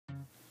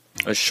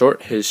A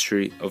Short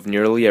History of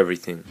Nearly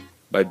Everything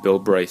by Bill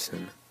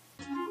Bryson.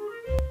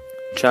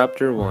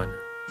 Chapter 1.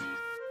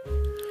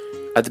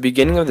 At the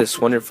beginning of this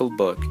wonderful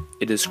book,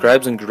 it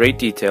describes in great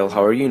detail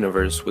how our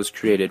universe was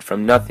created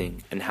from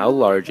nothing and how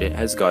large it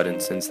has gotten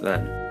since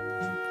then.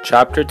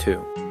 Chapter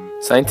 2.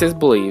 Scientists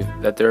believe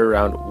that there are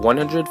around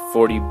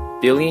 140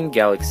 billion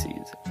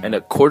galaxies and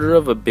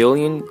 250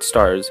 million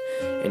stars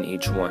in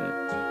each one.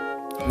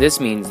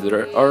 This means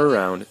there are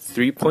around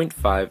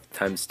 3.5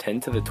 times 10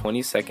 to the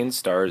 22nd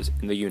stars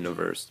in the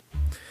universe.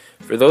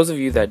 For those of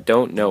you that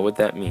don't know what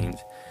that means,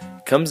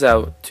 it comes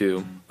out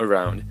to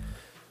around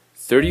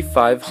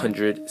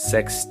 3,500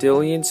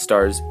 sextillion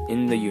stars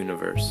in the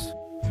universe.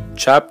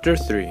 Chapter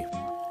 3.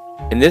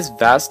 In this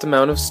vast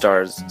amount of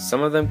stars,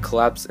 some of them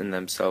collapse in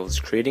themselves,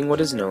 creating what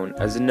is known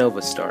as a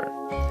nova star.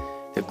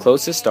 The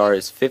closest star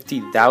is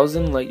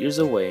 50,000 light years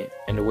away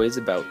and weighs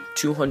about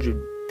 200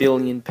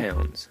 billion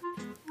pounds.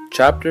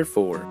 Chapter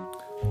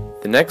 4.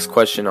 The next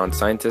question on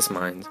scientists'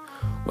 minds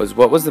was,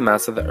 what was the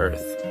mass of the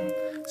Earth?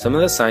 Some of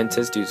the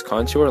scientists used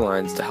contour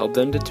lines to help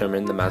them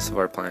determine the mass of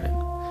our planet.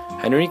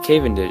 Henry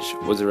Cavendish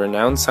was a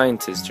renowned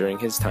scientist during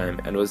his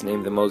time and was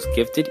named the most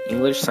gifted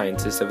English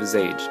scientist of his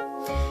age.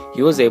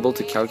 He was able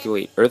to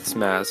calculate Earth's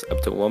mass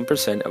up to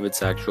 1% of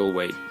its actual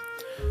weight.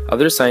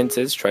 Other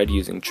scientists tried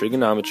using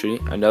trigonometry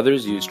and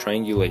others used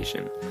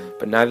triangulation,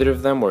 but neither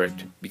of them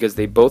worked because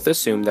they both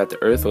assumed that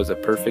the Earth was a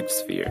perfect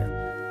sphere.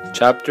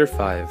 Chapter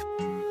 5.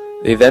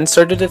 They then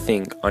started to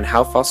think on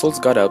how fossils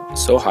got up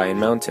so high in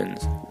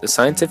mountains. The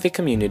scientific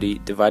community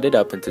divided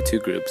up into two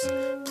groups,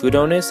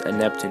 Plutonists and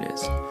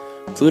Neptunists.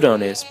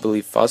 Plutonists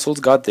believe fossils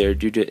got there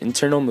due to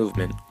internal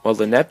movement, while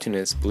the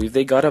Neptunists believe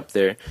they got up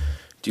there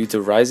due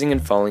to rising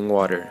and falling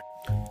water.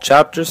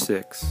 Chapter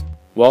 6.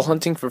 While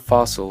hunting for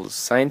fossils,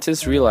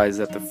 scientists realized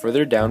that the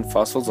further down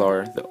fossils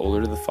are, the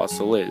older the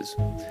fossil is.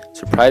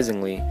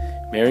 Surprisingly,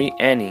 Mary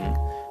Anning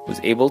was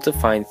able to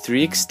find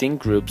 3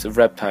 extinct groups of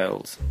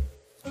reptiles.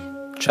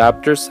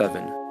 Chapter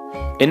 7.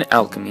 In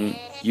alchemy,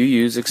 you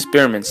use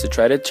experiments to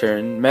try to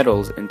turn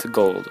metals into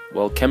gold,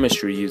 while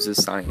chemistry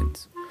uses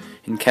science.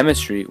 In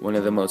chemistry, one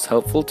of the most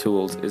helpful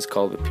tools is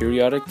called the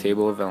periodic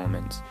table of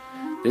elements.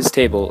 This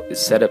table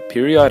is set up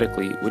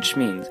periodically, which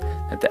means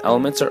that the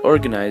elements are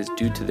organized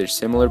due to their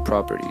similar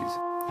properties.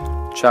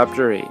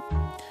 Chapter 8.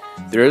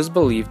 There is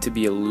believed to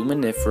be a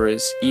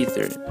luminiferous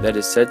ether that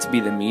is said to be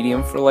the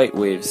medium for light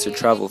waves to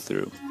travel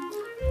through.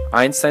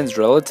 Einstein's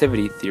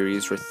relativity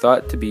theories were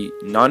thought to be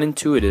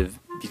non-intuitive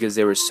because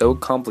they were so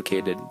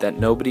complicated that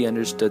nobody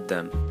understood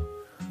them.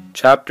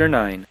 Chapter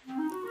 9.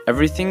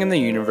 Everything in the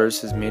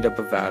universe is made up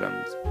of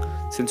atoms.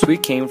 Since we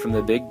came from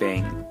the Big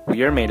Bang,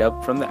 we are made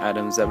up from the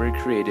atoms that were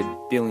created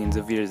billions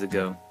of years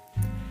ago.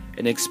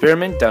 An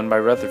experiment done by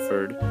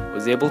Rutherford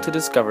was able to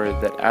discover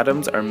that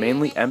atoms are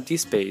mainly empty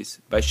space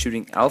by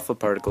shooting alpha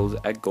particles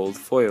at gold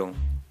foil.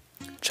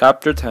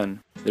 Chapter 10.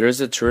 There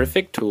is a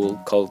terrific tool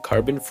called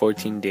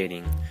carbon-14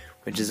 dating,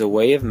 which is a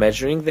way of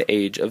measuring the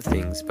age of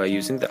things by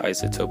using the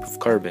isotope of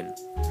carbon.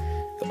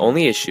 The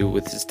only issue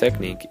with this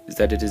technique is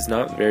that it is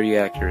not very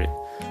accurate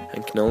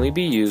and can only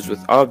be used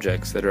with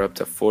objects that are up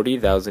to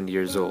 40,000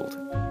 years old.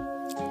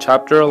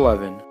 Chapter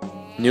 11.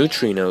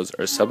 Neutrinos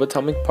are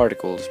subatomic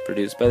particles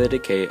produced by the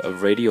decay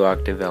of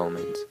radioactive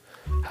elements.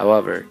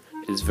 However,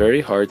 it is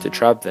very hard to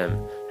trap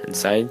them, and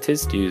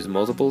scientists use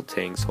multiple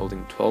tanks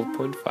holding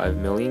 12.5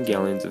 million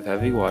gallons of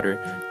heavy water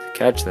to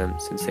catch them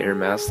since they are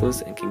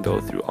massless and can go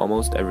through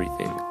almost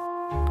everything.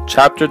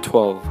 Chapter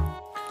 12.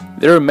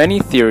 There are many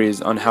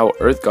theories on how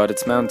Earth got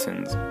its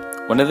mountains.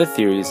 One of the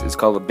theories is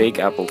called the Big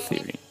Apple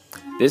theory.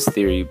 This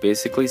theory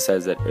basically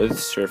says that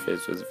Earth's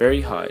surface was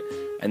very hot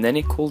and then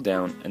it cooled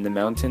down and the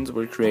mountains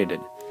were created,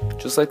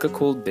 just like a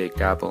cooled baked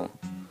apple.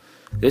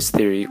 This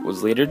theory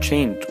was later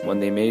changed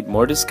when they made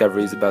more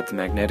discoveries about the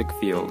magnetic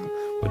field,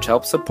 which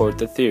helped support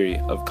the theory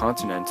of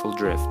continental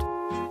drift.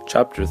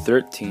 Chapter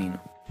 13.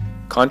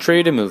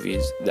 Contrary to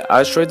movies, the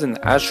asteroids in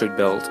the asteroid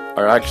belt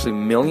are actually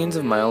millions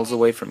of miles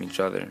away from each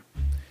other.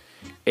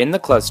 In the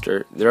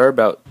cluster, there are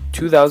about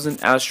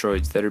 2,000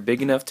 asteroids that are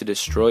big enough to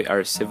destroy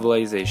our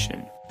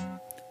civilization.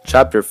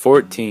 Chapter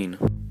 14.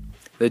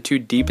 The 2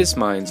 deepest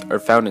mines are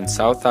found in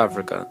South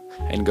Africa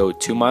and go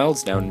 2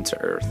 miles down into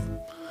Earth.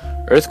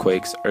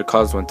 Earthquakes are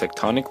caused when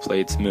tectonic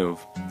plates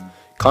move.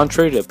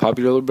 Contrary to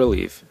popular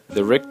belief,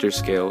 the Richter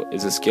scale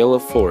is a scale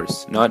of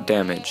force, not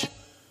damage.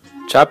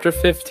 Chapter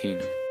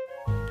 15.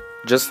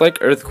 Just like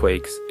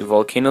earthquakes, if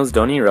volcanoes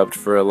don't erupt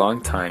for a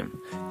long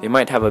time, they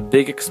might have a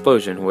big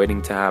explosion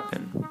waiting to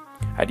happen.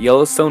 At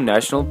Yellowstone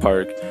National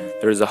Park,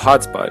 there is a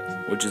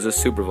hotspot, which is a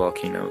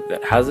supervolcano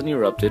that hasn't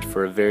erupted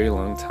for a very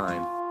long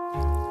time.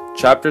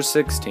 Chapter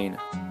 16.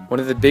 One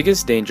of the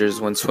biggest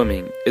dangers when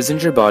swimming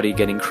isn't your body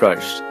getting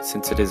crushed,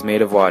 since it is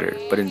made of water,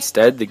 but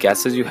instead the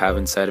gases you have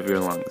inside of your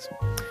lungs.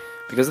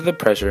 Because of the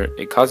pressure,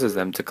 it causes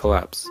them to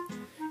collapse.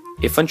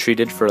 If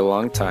untreated for a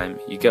long time,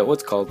 you get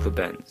what's called the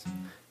bends.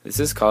 This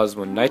is caused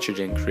when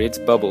nitrogen creates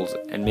bubbles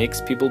and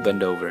makes people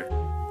bend over.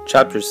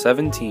 Chapter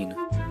 17.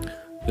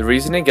 The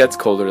reason it gets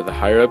colder the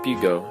higher up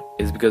you go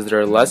is because there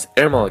are less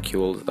air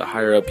molecules the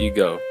higher up you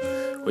go,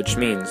 which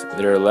means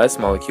there are less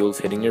molecules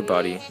hitting your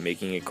body,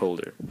 making it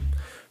colder.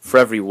 For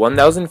every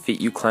 1,000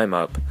 feet you climb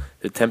up,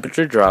 the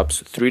temperature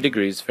drops 3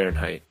 degrees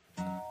Fahrenheit.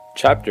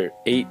 Chapter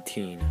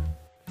 18.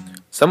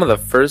 Some of the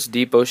first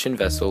deep ocean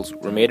vessels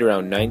were made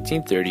around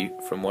 1930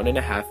 from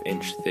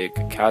 1.5-inch thick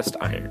cast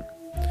iron,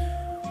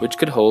 which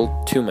could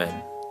hold 2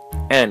 men,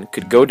 and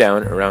could go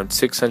down around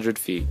 600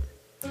 feet.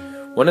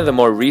 One of the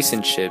more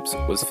recent ships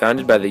was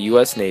founded by the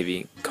U.S.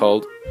 Navy,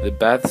 called the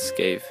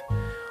Bathscaphe,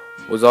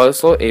 was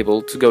also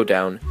able to go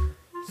down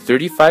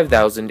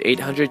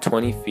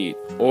 35,820 feet,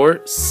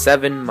 or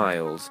 7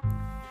 miles.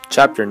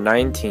 Chapter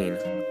 19.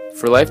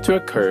 For life to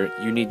occur,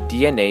 you need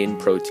DNA and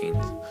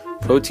proteins.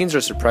 Proteins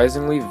are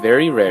surprisingly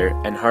very rare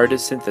and hard to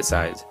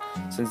synthesize,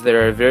 since they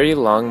are a very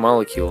long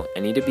molecule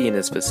and need to be in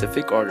a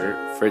specific order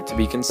for it to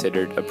be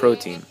considered a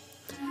protein.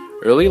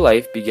 Early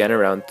life began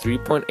around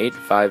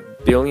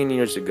 3.85 billion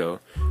years ago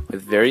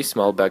with very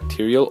small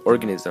bacterial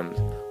organisms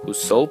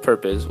whose sole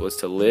purpose was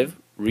to live,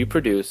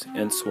 reproduce,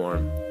 and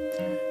swarm.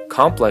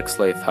 Complex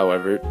life,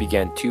 however,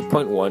 began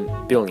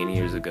 2.1 billion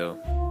years ago.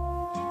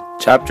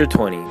 Chapter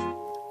 20.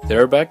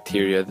 There are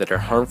bacteria that are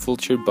harmful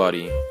to your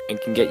body and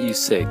can get you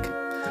sick.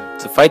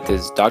 To fight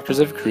this, doctors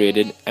have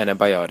created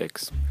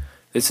antibiotics.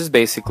 This is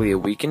basically a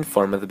weakened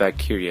form of the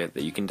bacteria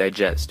that you can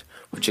digest,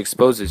 which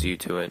exposes you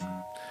to it,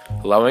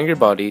 allowing your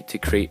body to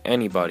create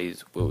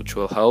antibodies which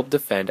will help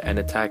defend and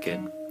attack it.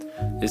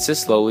 This is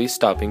slowly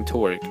stopping to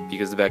work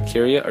because the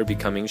bacteria are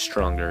becoming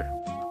stronger.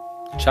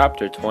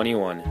 Chapter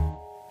 21.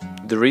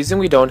 The reason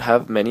we don't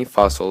have many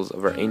fossils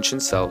of our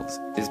ancient selves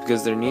is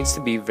because there needs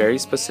to be very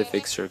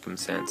specific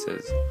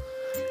circumstances.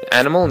 The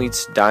animal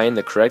needs to die in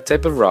the correct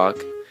type of rock,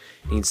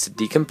 it needs to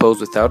decompose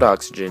without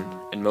oxygen,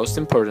 and most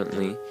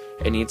importantly,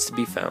 it needs to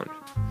be found.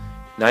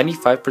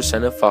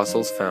 95% of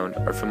fossils found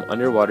are from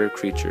underwater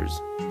creatures.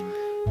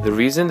 The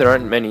reason there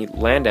aren't many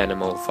land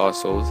animal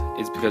fossils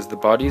is because the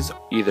bodies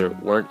either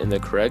weren't in the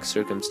correct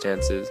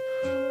circumstances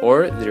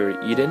or they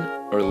were eaten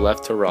or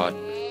left to rot.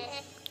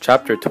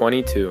 Chapter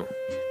 22.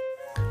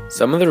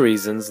 Some of the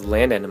reasons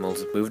land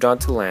animals moved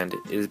onto land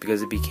is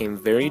because it became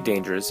very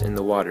dangerous in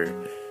the water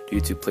due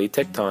to plate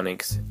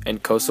tectonics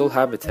and coastal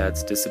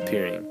habitats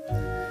disappearing.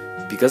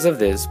 Because of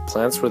this,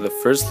 plants were the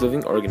first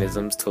living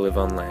organisms to live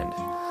on land.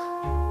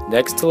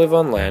 Next to live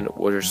on land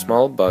were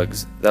small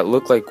bugs that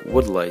look like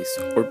woodlice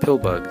or pill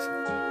bugs.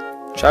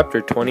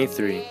 Chapter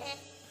 23.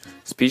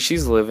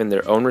 Species live in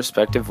their own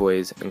respective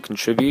ways and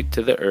contribute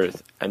to the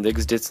earth and the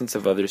existence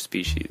of other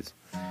species.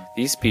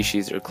 These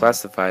species are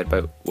classified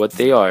by what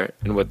they are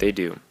and what they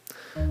do.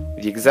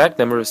 The exact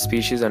number of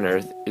species on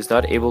Earth is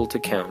not able to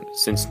count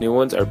since new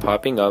ones are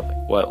popping up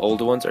while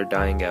old ones are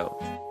dying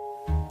out.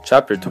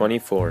 Chapter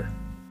 24.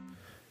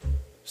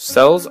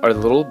 Cells are the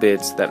little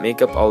bits that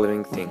make up all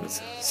living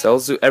things.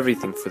 Cells do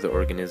everything for the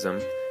organism.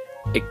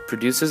 It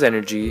produces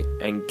energy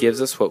and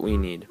gives us what we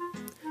need.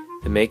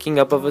 The making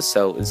up of a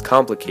cell is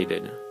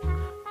complicated,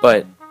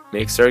 but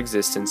makes our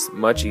existence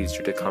much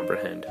easier to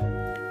comprehend.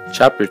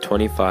 Chapter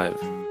 25.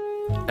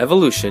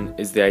 Evolution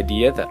is the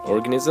idea that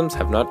organisms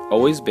have not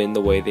always been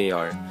the way they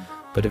are,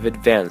 but have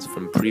advanced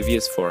from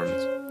previous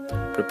forms.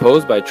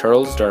 Proposed by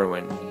Charles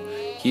Darwin,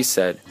 he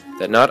said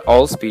that not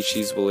all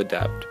species will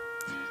adapt.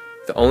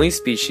 The only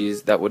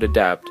species that would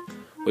adapt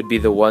would be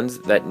the ones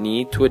that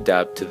need to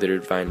adapt to their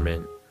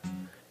environment.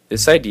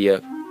 This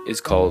idea is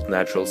called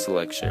natural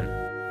selection.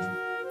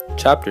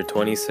 Chapter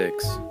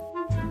 26.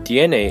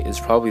 DNA is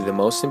probably the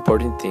most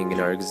important thing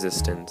in our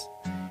existence.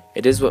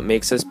 It is what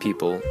makes us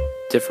people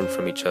different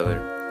from each other.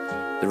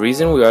 The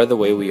reason we are the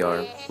way we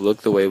are,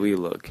 look the way we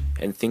look,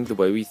 and think the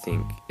way we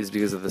think is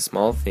because of the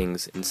small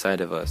things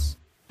inside of us.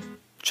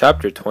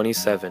 Chapter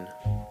 27.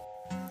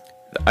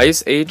 The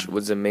Ice Age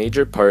was a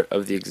major part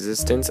of the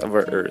existence of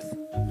our Earth.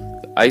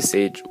 The Ice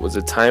Age was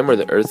a time where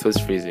the Earth was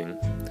freezing.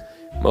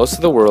 Most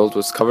of the world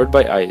was covered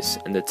by ice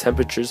and the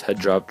temperatures had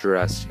dropped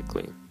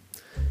drastically.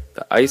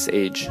 The Ice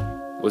Age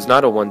was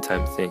not a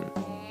one-time thing.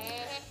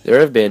 There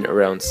have been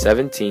around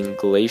 17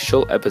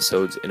 glacial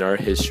episodes in our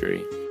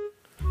history.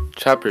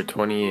 Chapter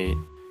 28.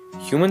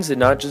 Humans did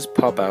not just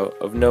pop out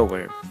of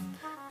nowhere.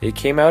 They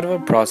came out of a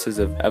process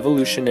of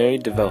evolutionary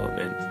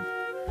development.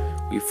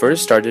 We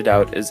first started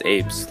out as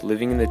apes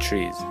living in the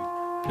trees,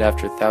 but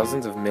after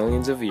thousands of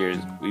millions of years,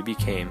 we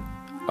became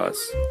us.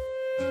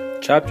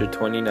 Chapter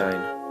 29.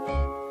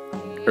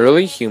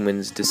 Early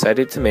humans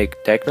decided to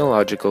make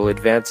technological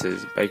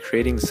advances by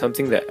creating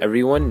something that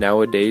everyone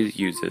nowadays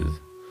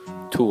uses: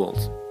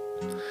 tools.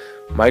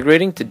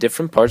 Migrating to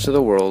different parts of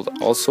the world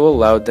also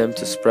allowed them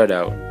to spread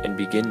out and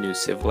begin new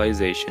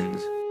civilizations.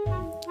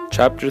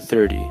 Chapter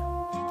 30.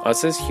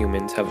 Us as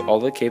humans have all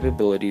the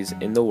capabilities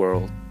in the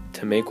world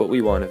to make what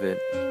we want of it.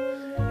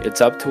 It's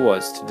up to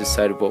us to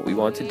decide what we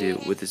want to do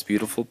with this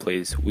beautiful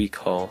place we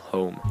call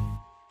home.